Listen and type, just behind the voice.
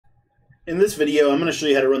In this video, I'm going to show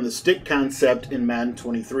you how to run the stick concept in Madden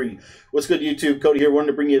 23. What's good, YouTube? Cody here. Wanted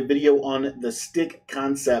to bring you a video on the stick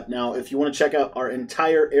concept. Now, if you want to check out our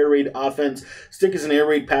entire air raid offense, stick is an air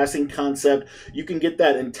raid passing concept. You can get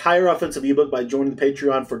that entire offensive ebook by joining the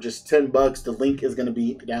Patreon for just $10. The link is going to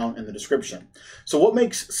be down in the description. So what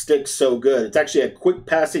makes stick so good? It's actually a quick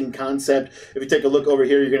passing concept. If you take a look over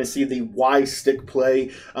here, you're going to see the Y stick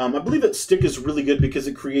play. I believe that stick is really good because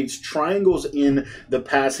it creates triangles in the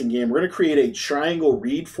passing game. We're going to create a triangle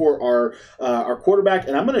read for our quarterback,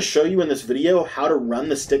 and I'm going to show you in this video how to run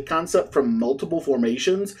the stick concept from multiple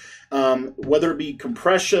formations. Whether it be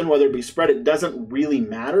compression, whether it be spread, it doesn't really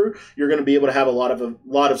matter. You're going to be able to have a lot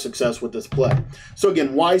of success with this play. So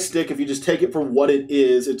again, Y stick, if you just take it for what it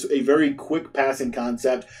is, it's a very quick passing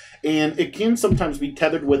concept. And it can sometimes be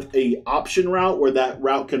tethered with a option route where that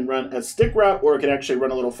route can run a stick route, or it can actually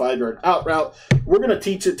run a little 5-yard out route. We're going to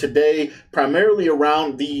teach it today primarily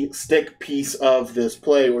around the stick piece of this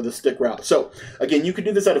play, or the stick route. So again, you can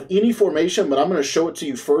do this out of any formation, but I'm going to show it to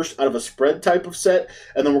you first out of a spread type of set,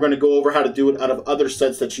 and then we're going to go over how to do it out of other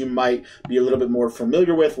sets that you might be a little bit more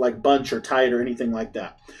familiar with, like bunch or tight or anything like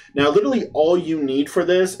that. Now, literally all you need for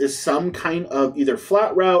this is some kind of either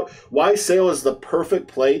flat route. Y sail is the perfect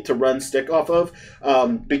play to run stick off of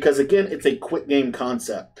because, again, it's a quick game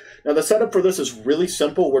concept. Now, the setup for this is really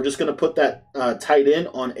simple. We're just going to put that tight end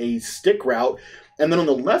on a stick route. And then on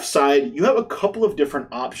the left side, you have a couple of different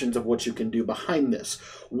options of what you can do behind this.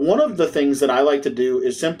 One of the things that I like to do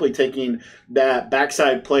is simply taking that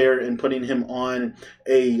backside player and putting him on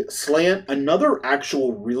a slant. Another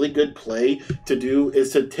actual really good play to do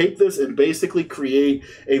is to take this and basically create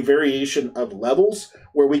a variation of levels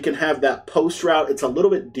where we can have that post route. It's a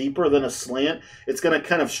little bit deeper than a slant. It's going to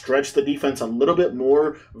kind of stretch the defense a little bit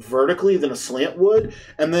more vertically than a slant would.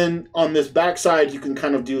 And then on this backside, you can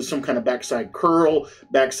kind of do some kind of backside curl,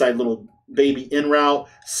 backside little baby in route,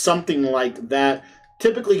 something like that.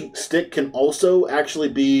 Typically, stick can also actually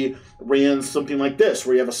be ran something like this,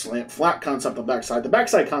 where you have a slant flat concept on the backside. The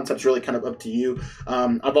backside concept is really kind of up to you.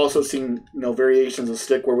 I've also seen variations of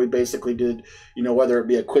stick where we basically did whether it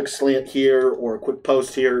be a quick slant here or a quick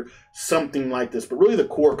post here, something like this. But really, the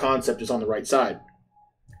core concept is on the right side.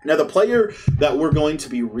 Now, the player that we're going to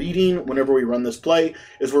be reading whenever we run this play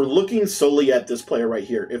is we're looking solely at this player right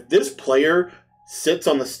here. If this player sits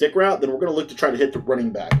on the stick route, then we're going to look to try to hit the running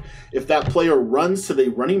back. If that player runs to the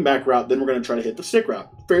running back route, then we're going to try to hit the stick route.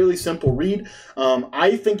 Fairly simple read.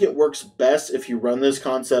 I think it works best if you run this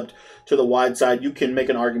concept to the wide side. You can make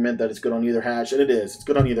an argument that it's good on either hash, and it is. It's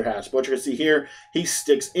good on either hash. But what you're going to see here, he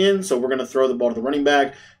sticks in, so we're going to throw the ball to the running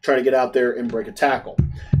back, try to get out there and break a tackle.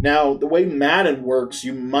 Now, the way Madden works,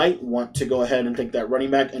 you might want to go ahead and take that running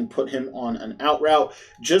back and put him on an out route,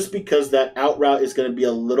 just because that out route is going to be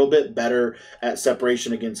a little bit better at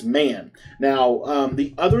separation against man. Now,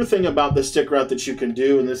 the other thing about the stick route that you can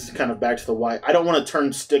do, and this is kind of back to the Y, I don't want to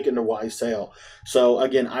turn stick into Y sail. So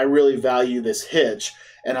again, I really value this hitch.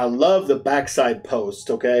 And I love the backside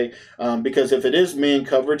post, okay? Because if it is man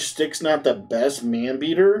coverage, stick's not the best man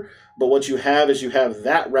beater, but what you have is you have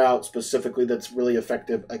that route specifically that's really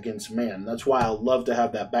effective against man. That's why I love to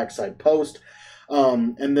have that backside post.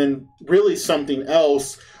 And then really something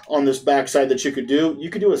else on this backside that you could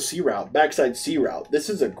do a C route, backside C route. This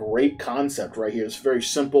is a great concept right here. It's very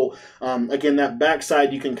simple. Again, that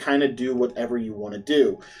backside, you can kind of do whatever you want to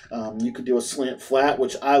do. You could do a slant flat,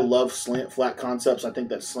 which I love slant flat concepts. I think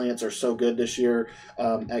that slants are so good this year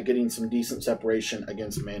at getting some decent separation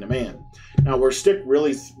against man-to-man. Now, where stick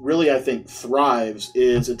really, I think, thrives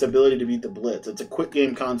is its ability to beat the blitz. It's a quick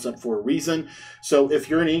game concept for a reason. So if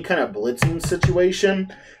you're in any kind of blitzing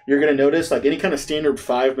situation, you're going to notice, like any kind of standard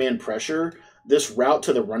 5-man pressure, this route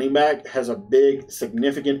to the running back has a big,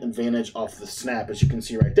 significant advantage off the snap, as you can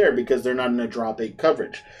see right there, because they're not in a drop 8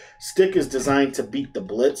 coverage. Stick is designed to beat the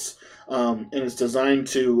blitz, and it's designed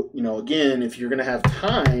to, again, if you're going to have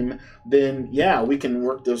time, then yeah, we can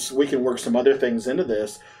work this. We can work some other things into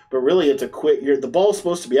this, but really, it's a quick. The ball's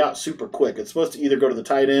supposed to be out super quick. It's supposed to either go to the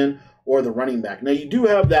tight end or the running back. Now, you do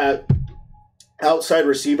have that outside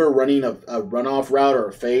receiver running a runoff route or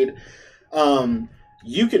a fade.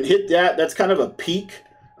 You can hit that. That's kind of a peak.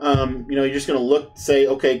 You're just going to look, say,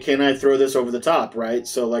 okay, can I throw this over the top, right?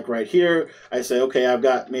 So like right here, I say, okay, I've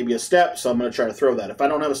got maybe a step, so I'm going to try to throw that. If I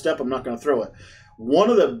don't have a step, I'm not going to throw it. One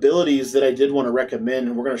of the abilities that I did want to recommend,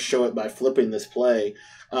 and we're going to show it by flipping this play,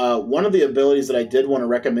 one of the abilities that I did want to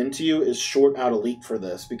recommend to you is short out elite for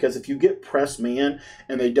this, because if you get press man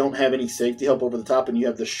and they don't have any safety help over the top and you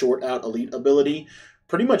have the short out elite ability,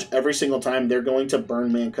 pretty much every single time they're going to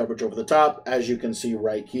burn man coverage over the top, as you can see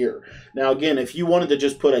right here. Now, again, if you wanted to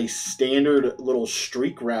just put a standard little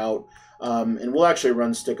streak route And we'll actually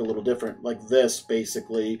run stick a little different, like this,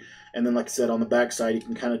 basically. And then, like I said, on the back side, you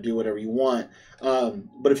can kind of do whatever you want.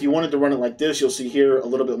 But if you wanted to run it like this, you'll see here a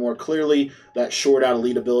little bit more clearly that short out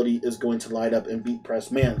elite ability is going to light up and beat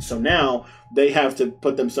press man. So now they have to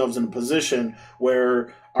put themselves in a position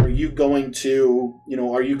where are you going to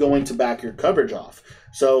back your coverage off?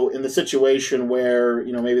 So in the situation where,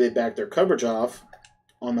 maybe they back their coverage off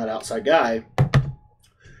on that outside guy,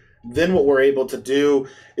 then what we're able to do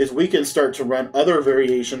is we can start to run other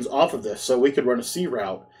variations off of this. So we could run a C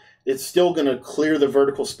route. It's still going to clear the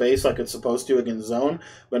vertical space like it's supposed to against zone,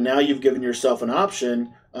 but now you've given yourself an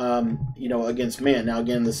option, against man. Now,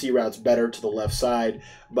 again, the C route's better to the left side,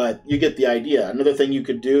 but you get the idea. Another thing you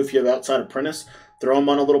could do if you have outside apprentice, throw them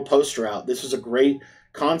on a little post route. This is a great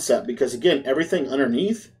concept because, again, everything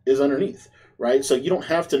underneath is underneath, right? So you don't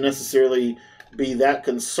have to necessarily be that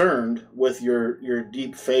concerned with your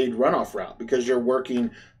deep fade runoff route because you're working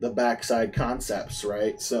the backside concepts,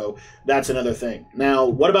 right? So that's another thing. Now,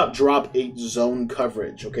 what about drop 8 zone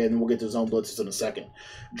coverage? Okay, and then we'll get to zone blitzes in a second.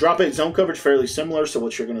 Drop 8 zone coverage, fairly similar. So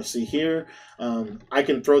what you're going to see here, I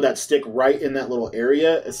can throw that stick right in that little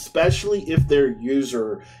area, especially if their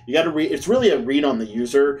user, you got to read, it's really a read on the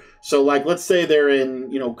user. So like, let's say they're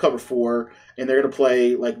in, cover 4 and they're going to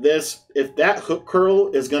play like this. If that hook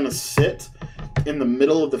curl is going to sit in the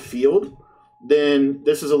middle of the field, then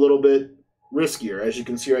this is a little bit riskier. As you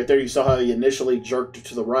can see right there, you saw how he initially jerked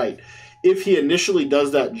to the right. If he initially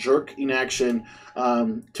does that jerk in action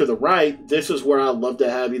to the right, this is where I'd love to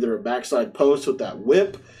have either a backside post with that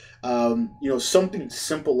whip. Something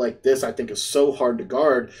simple like this I think is so hard to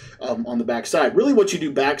guard on the backside. Really what you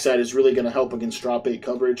do backside is really going to help against drop 8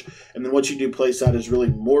 coverage, and then what you do play side is really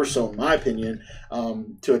more so, in my opinion,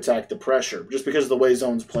 to attack the pressure. Just because of the way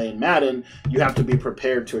zones play in Madden, you have to be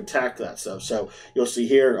prepared to attack that stuff. So you'll see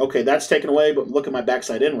here, okay, that's taken away, but look at my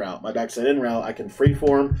backside in route. My backside in route, I can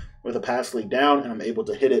freeform with a pass lead down, and I'm able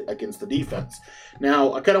to hit it against the defense.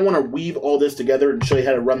 Now, I kind of want to weave all this together and show you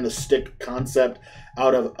how to run the stick concept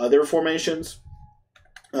out of other formations,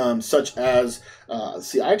 such as, I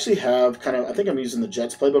actually have I think I'm using the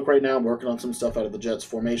Jets playbook right now. I'm working on some stuff out of the Jets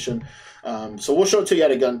formation. So we'll show it to you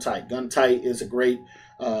at a gun tight. Gun tight is a great,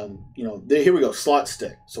 here we go, slot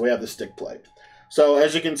stick. So we have the stick play. So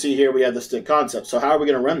as you can see here, we have the stick concept. So how are we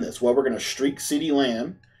going to run this? Well, we're going to streak CeeDee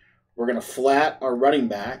Lamb. We're going to flat our running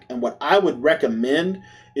back. And what I would recommend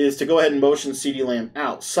is to go ahead and motion CeeDee Lamb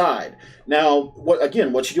outside. Now, what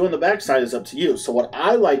you do on the backside is up to you. So what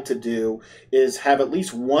I like to do is have at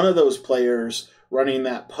least one of those players running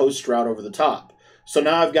that post route over the top. So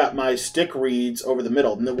now I've got my stick reads over the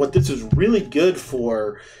middle. And then what this is really good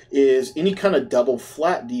for is any kind of double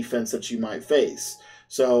flat defense that you might face.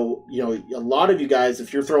 So, a lot of you guys,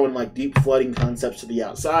 if you're throwing like deep flooding concepts to the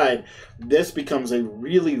outside, this becomes a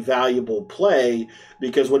really valuable play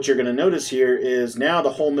because what you're going to notice here is now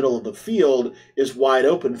the whole middle of the field is wide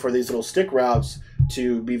open for these little stick routes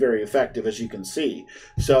to be very effective, as you can see.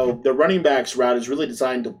 So the running backs route is really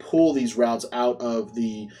designed to pull these routes out of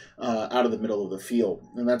the middle of the field.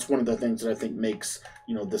 And that's one of the things that I think makes,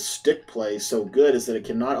 the stick play so good is that it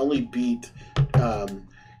can not only beat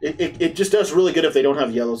It just does really good if they don't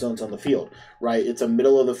have yellow zones on the field, right? It's a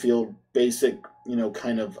middle of the field basic,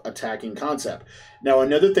 kind of attacking concept. Now,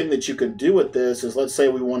 another thing that you could do with this is, let's say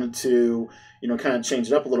we wanted to, kind of change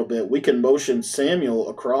it up a little bit. We can motion Samuel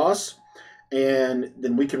across, and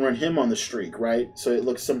then we can run him on the streak, right? So it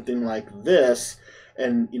looks something like this.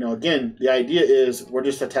 And, again, the idea is we're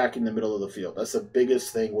just attacking the middle of the field. That's the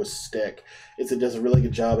biggest thing with stick, is it does a really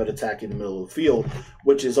good job at attacking the middle of the field,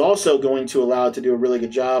 which is also going to allow it to do a really good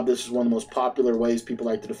job. This is one of the most popular ways people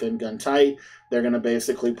like to defend gun tight. They're going to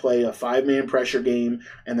basically play a 5-man pressure game,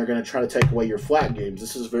 and they're going to try to take away your flat games.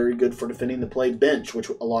 This is very good for defending the play bench, which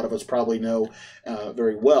a lot of us probably know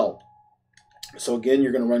very well. So, again,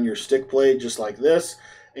 you're going to run your stick play just like this.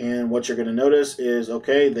 And what you're going to notice is,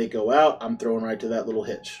 okay, they go out. I'm throwing right to that little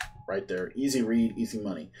hitch right there. Easy read, easy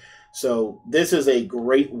money. So this is a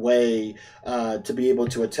great way to be able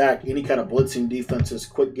to attack any kind of blitzing defenses.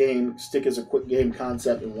 Quick game, stick is a quick game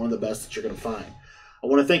concept and one of the best that you're going to find. I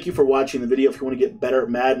want to thank you for watching the video. If you want to get better at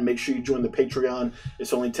Madden, make sure you join the Patreon.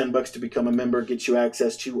 It's only $10 to become a member. Gets you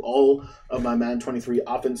access to all of my Madden 23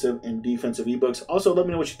 offensive and defensive ebooks. Also, let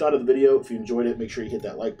me know what you thought of the video. If you enjoyed it, make sure you hit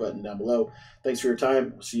that like button down below. Thanks for your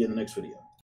time. We'll see you in the next video.